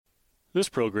This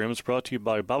program is brought to you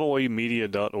by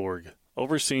BibleWayMedia.org,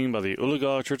 overseen by the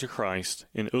Oologah Church of Christ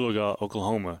in Oologah,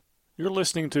 Oklahoma. You're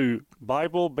listening to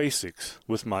Bible Basics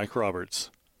with Mike Roberts.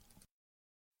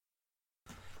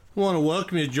 I want to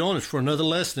welcome you to join us for another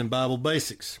lesson in Bible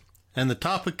Basics, and the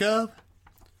topic of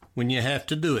when you have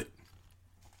to do it.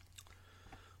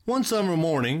 One summer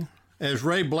morning, as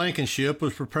Ray Blankenship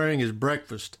was preparing his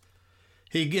breakfast,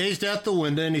 he gazed out the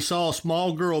window and he saw a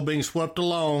small girl being swept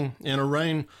along in a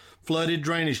rain-flooded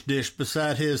drainage ditch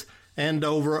beside his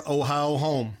Andover, Ohio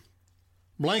home.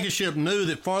 Blankenship knew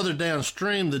that farther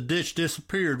downstream the ditch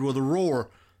disappeared with a roar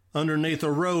underneath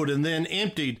a road and then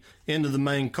emptied into the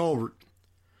main culvert.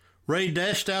 Ray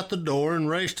dashed out the door and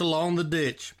raced along the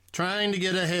ditch, trying to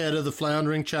get ahead of the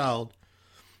floundering child.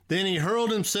 Then he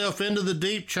hurled himself into the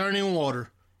deep, churning water.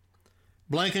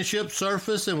 Blankenship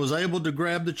surfaced and was able to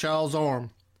grab the child's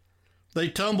arm. They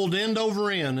tumbled end over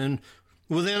end, and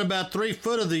within about 3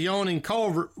 foot of the yawning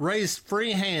culvert, Ray's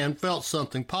free hand felt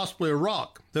something, possibly a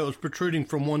rock, that was protruding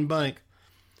from one bank.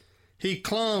 He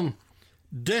clung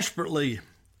desperately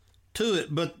to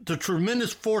it, but the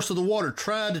tremendous force of the water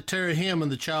tried to tear him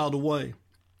and the child away.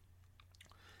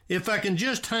 If I can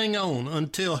just hang on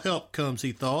until help comes,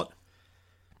 he thought.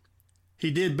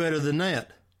 He did better than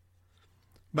that.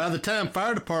 By the time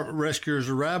fire department rescuers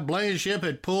arrived, Blankenship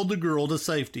had pulled the girl to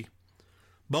safety.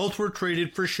 Both were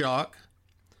treated for shock,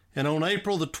 and on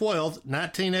April the 12th,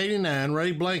 1989,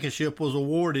 Ray Blankenship was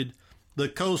awarded the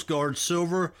Coast Guard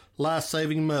Silver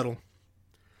Life-Saving Medal.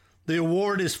 The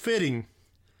award is fitting,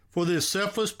 for this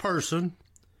selfless person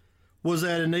was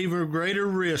at an even greater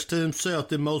risk to himself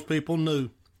than most people knew.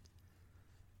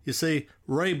 You see,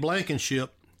 Ray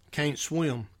Blankenship can't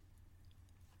swim.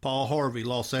 Paul Harvey,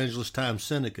 Los Angeles Times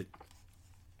Syndicate.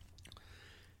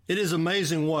 It is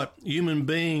amazing what human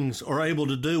beings are able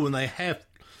to do when they have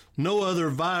no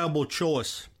other viable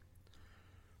choice.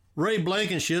 Ray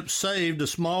Blankenship saved a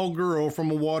small girl from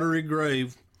a watery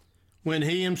grave when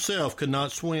he himself could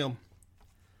not swim.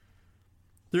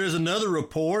 There is another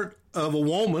report of a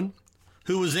woman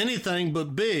who was anything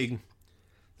but big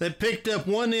that picked up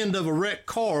one end of a wrecked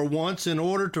car once in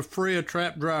order to free a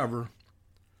trapped driver.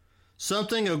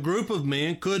 Something a group of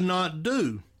men could not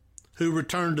do who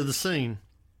returned to the scene.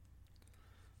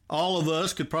 All of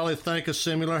us could probably think of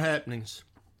similar happenings.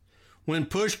 When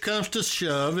push comes to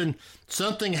shove and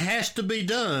something has to be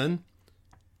done,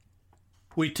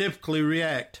 we typically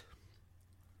react.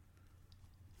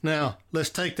 Now,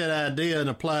 let's take that idea and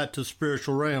apply it to the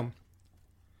spiritual realm.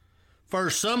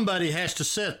 First, somebody has to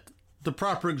set the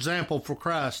proper example for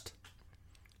Christ.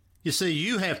 You see,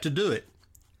 you have to do it.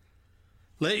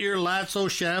 Let your light so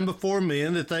shine before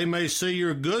men that they may see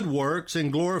your good works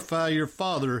and glorify your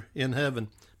Father in heaven.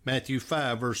 Matthew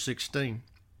 5, verse 16.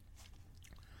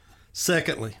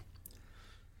 Secondly,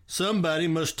 somebody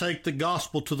must take the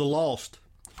gospel to the lost.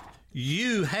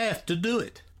 You have to do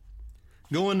it.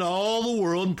 Go into all the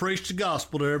world and preach the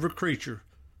gospel to every creature.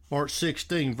 Mark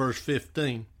 16, verse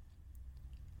 15.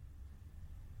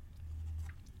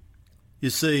 You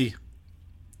see,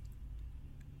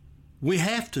 we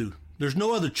have to. There's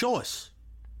no other choice.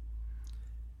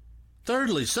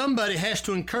 Thirdly, somebody has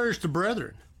to encourage the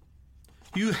brethren.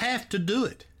 You have to do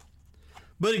it.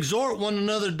 But exhort one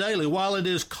another daily while it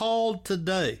is called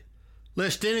today,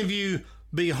 lest any of you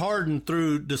be hardened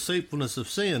through deceitfulness of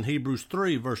sin. Hebrews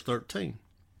 3, verse 13.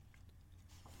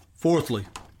 Fourthly,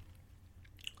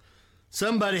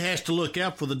 somebody has to look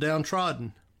out for the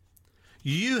downtrodden.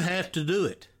 You have to do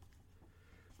it.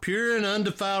 Pure and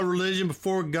undefiled religion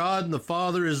before God and the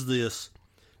Father is this: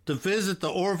 to visit the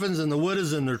orphans and the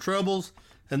widows in their troubles,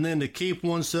 and then to keep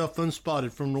oneself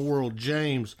unspotted from the world.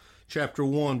 James chapter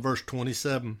 1, verse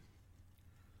 27.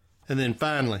 And then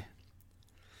finally,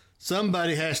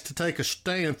 somebody has to take a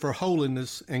stand for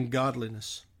holiness and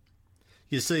godliness.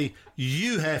 You see,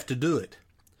 you have to do it.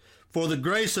 For the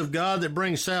grace of God that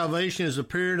brings salvation has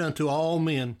appeared unto all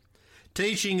men,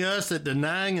 teaching us that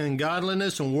denying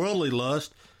ungodliness and worldly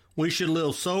lust, we should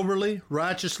live soberly,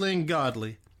 righteously, and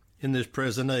godly in this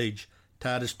present age.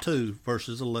 Titus 2,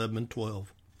 verses 11 and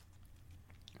 12.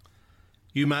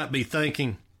 You might be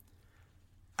thinking,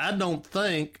 I don't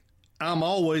think I'm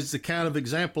always the kind of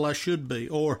example I should be,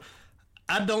 or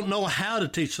I don't know how to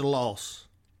teach the lost.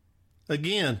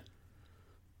 Again,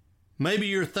 maybe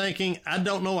you're thinking, I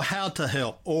don't know how to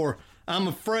help, or I'm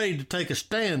afraid to take a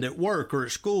stand at work or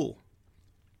at school.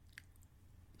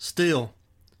 Still,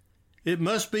 it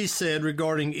must be said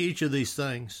regarding each of these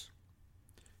things,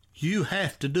 you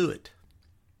have to do it.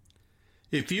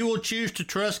 If you will choose to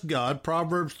trust God,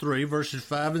 Proverbs 3, verses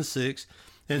 5 and 6,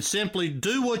 and simply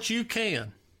do what you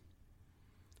can,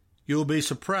 you'll be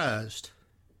surprised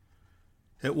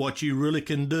at what you really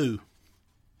can do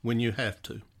when you have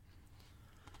to.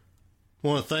 I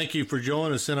want to thank you for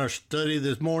joining us in our study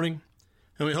this morning,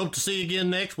 and we hope to see you again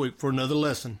next week for another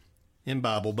lesson in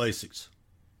Bible Basics.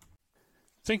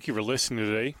 Thank you for listening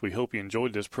today. We hope you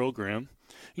enjoyed this program.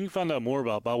 You can find out more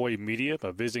about Bibleways Media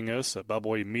by visiting us at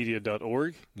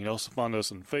BibleWayMedia.org. You can also find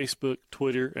us on Facebook,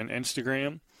 Twitter, and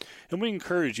Instagram. And we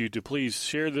encourage you to please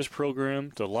share this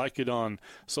program, to like it on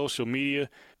social media.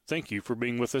 Thank you for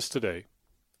being with us today.